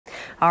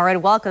All right,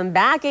 welcome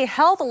back. A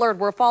health alert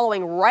we're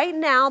following right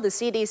now. The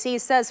CDC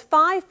says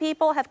 5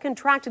 people have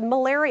contracted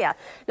malaria.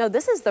 Now,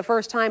 this is the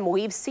first time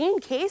we've seen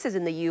cases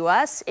in the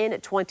U.S. in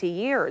 20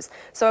 years.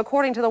 So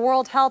according to the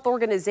World Health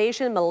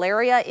Organization,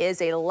 malaria is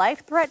a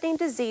life-threatening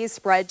disease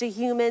spread to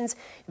humans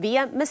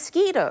via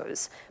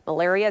mosquitoes.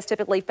 Malaria is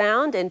typically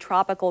found in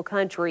tropical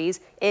countries.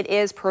 It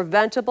is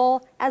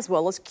preventable as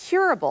well as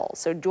curable.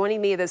 So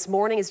joining me this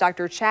morning is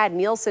Dr. Chad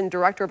Neilsen,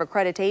 Director of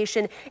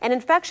Accreditation and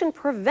Infection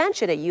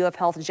Prevention at UF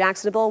Health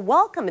Jacksonville.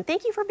 Welcome and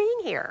thank you for being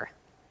here.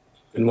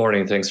 Good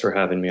morning. Thanks for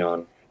having me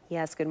on.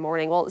 Yes, good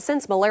morning. Well,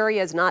 since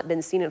malaria has not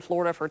been seen in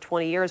Florida for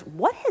 20 years,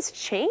 what has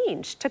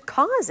changed to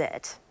cause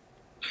it?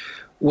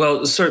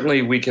 Well,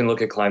 certainly we can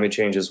look at climate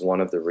change as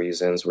one of the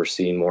reasons we're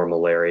seeing more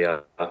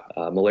malaria.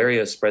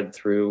 Malaria is spread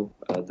through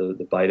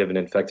the bite of an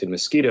infected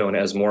mosquito, and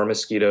as more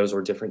mosquitoes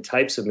or different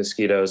types of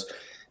mosquitoes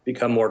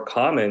become more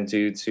common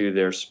due to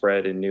their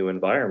spread in new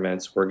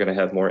environments, we're going to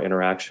have more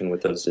interaction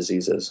with those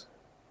diseases.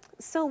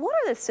 So what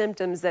are the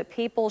symptoms that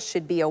people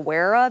should be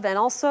aware of and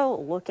also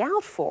look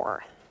out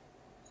for?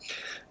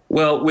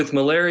 Well, with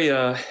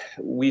malaria,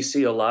 we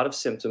see a lot of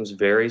symptoms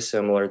very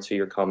similar to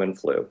your common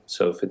flu.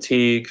 So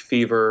fatigue,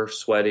 fever,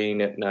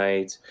 sweating at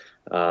night,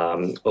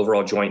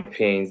 overall joint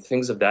pain,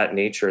 things of that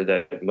nature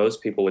that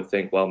most people would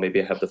think, well,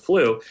 maybe I have the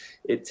flu.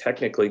 It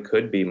technically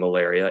could be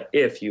malaria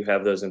if you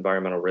have those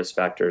environmental risk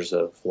factors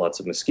of lots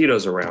of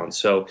mosquitoes around.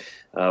 So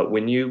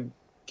when you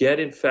get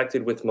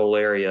infected with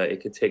malaria, it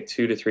could take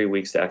 2 to 3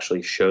 weeks to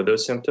actually show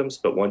those symptoms.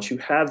 But once you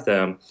have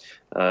them,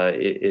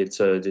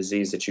 it's a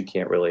disease that you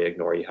can't really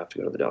ignore. You have to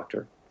go to the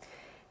doctor.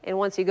 And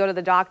once you go to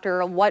the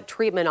doctor, what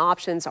treatment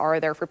options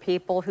are there for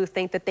people who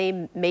think that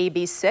they may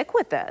be sick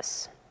with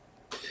this?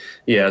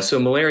 Yeah, so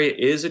malaria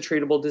is a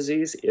treatable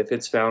disease if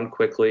it's found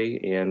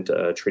quickly and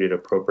treated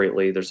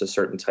appropriately. There's a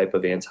certain type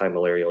of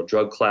anti-malarial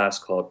drug class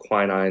called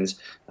quinines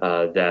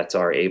that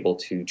are able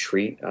to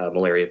treat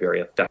malaria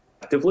very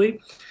effectively.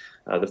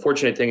 The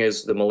fortunate thing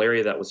is the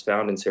malaria that was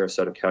found in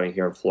Sarasota County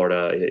here in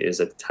Florida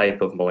is a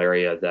type of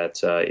malaria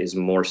that is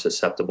more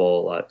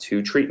susceptible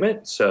to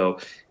treatment. So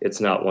it's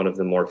not one of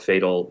the more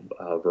fatal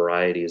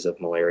varieties of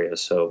malaria.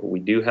 So we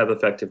do have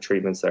effective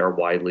treatments that are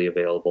widely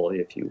available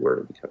if you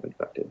were to become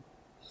infected.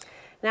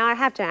 Now, I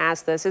have to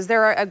ask this. Is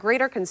there a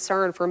greater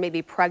concern for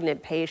maybe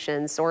pregnant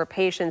patients or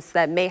patients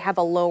that may have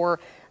a lower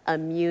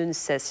immune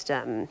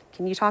system?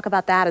 Can you talk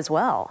about that as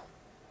well?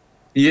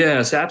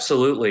 Yes,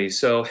 absolutely.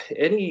 So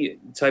any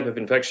type of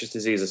infectious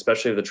disease,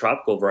 especially the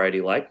tropical variety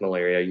like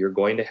malaria, you're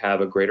going to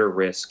have a greater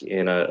risk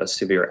in a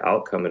severe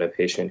outcome in a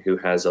patient who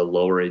has a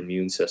lower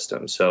immune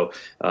system. So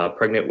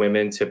pregnant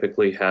women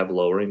typically have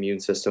lower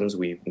immune systems.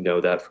 We know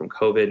that from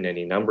COVID and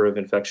any number of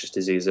infectious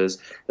diseases,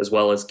 as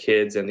well as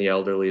kids and the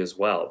elderly as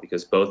well,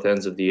 because both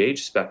ends of the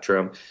age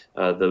spectrum,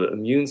 the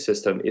immune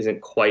system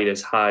isn't quite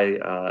as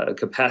high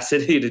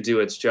capacity to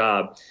do its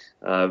job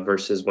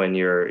versus when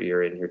you're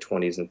in your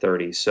 20s and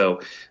 30s. So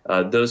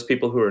those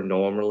people who are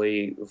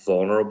normally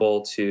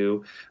vulnerable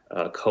to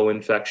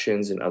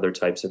co-infections and other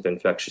types of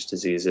infectious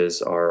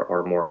diseases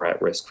are more at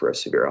risk for a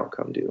severe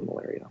outcome due to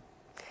malaria.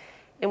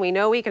 And we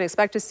know we can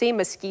expect to see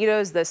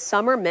mosquitoes this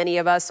summer. Many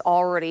of us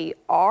already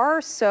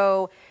are.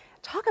 So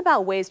talk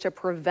about ways to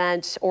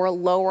prevent or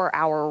lower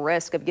our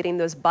risk of getting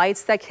those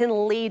bites that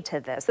can lead to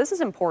this. This is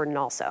important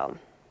also.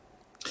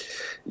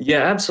 Yeah,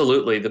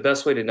 absolutely. The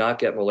best way to not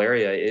get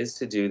malaria is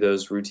to do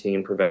those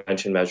routine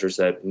prevention measures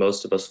that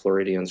most of us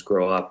Floridians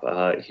grow up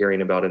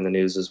hearing about in the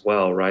news as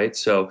well, right?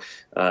 So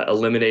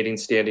eliminating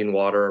standing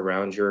water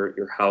around your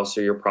house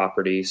or your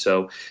property.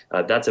 So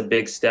that's a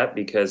big step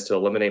because to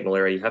eliminate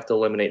malaria, you have to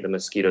eliminate the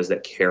mosquitoes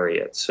that carry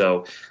it.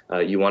 So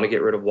you want to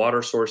get rid of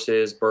water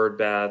sources, bird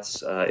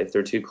baths, if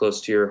they're too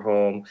close to your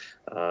home,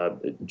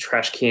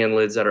 trash can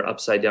lids that are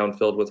upside down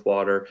filled with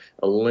water.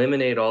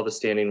 Eliminate all the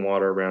standing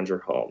water around your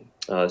home.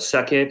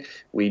 Second,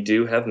 we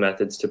do have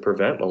methods to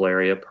prevent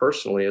malaria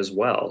personally as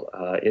well.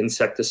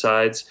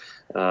 Insecticides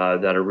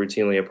that are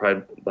routinely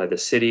applied by the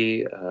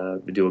city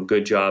do a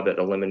good job at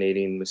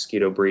eliminating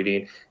mosquito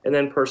breeding, and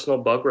then personal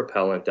bug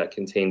repellent that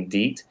contain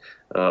DEET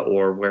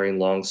or wearing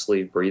long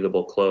sleeve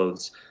breathable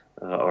clothes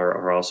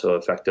are also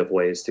effective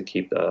ways to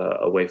keep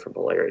away from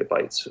malaria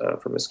bites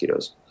from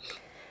mosquitoes.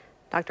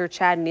 Dr.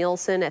 Chad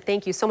Neilsen,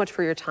 thank you so much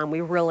for your time.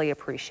 We really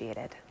appreciate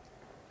it.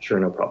 Sure,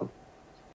 no problem.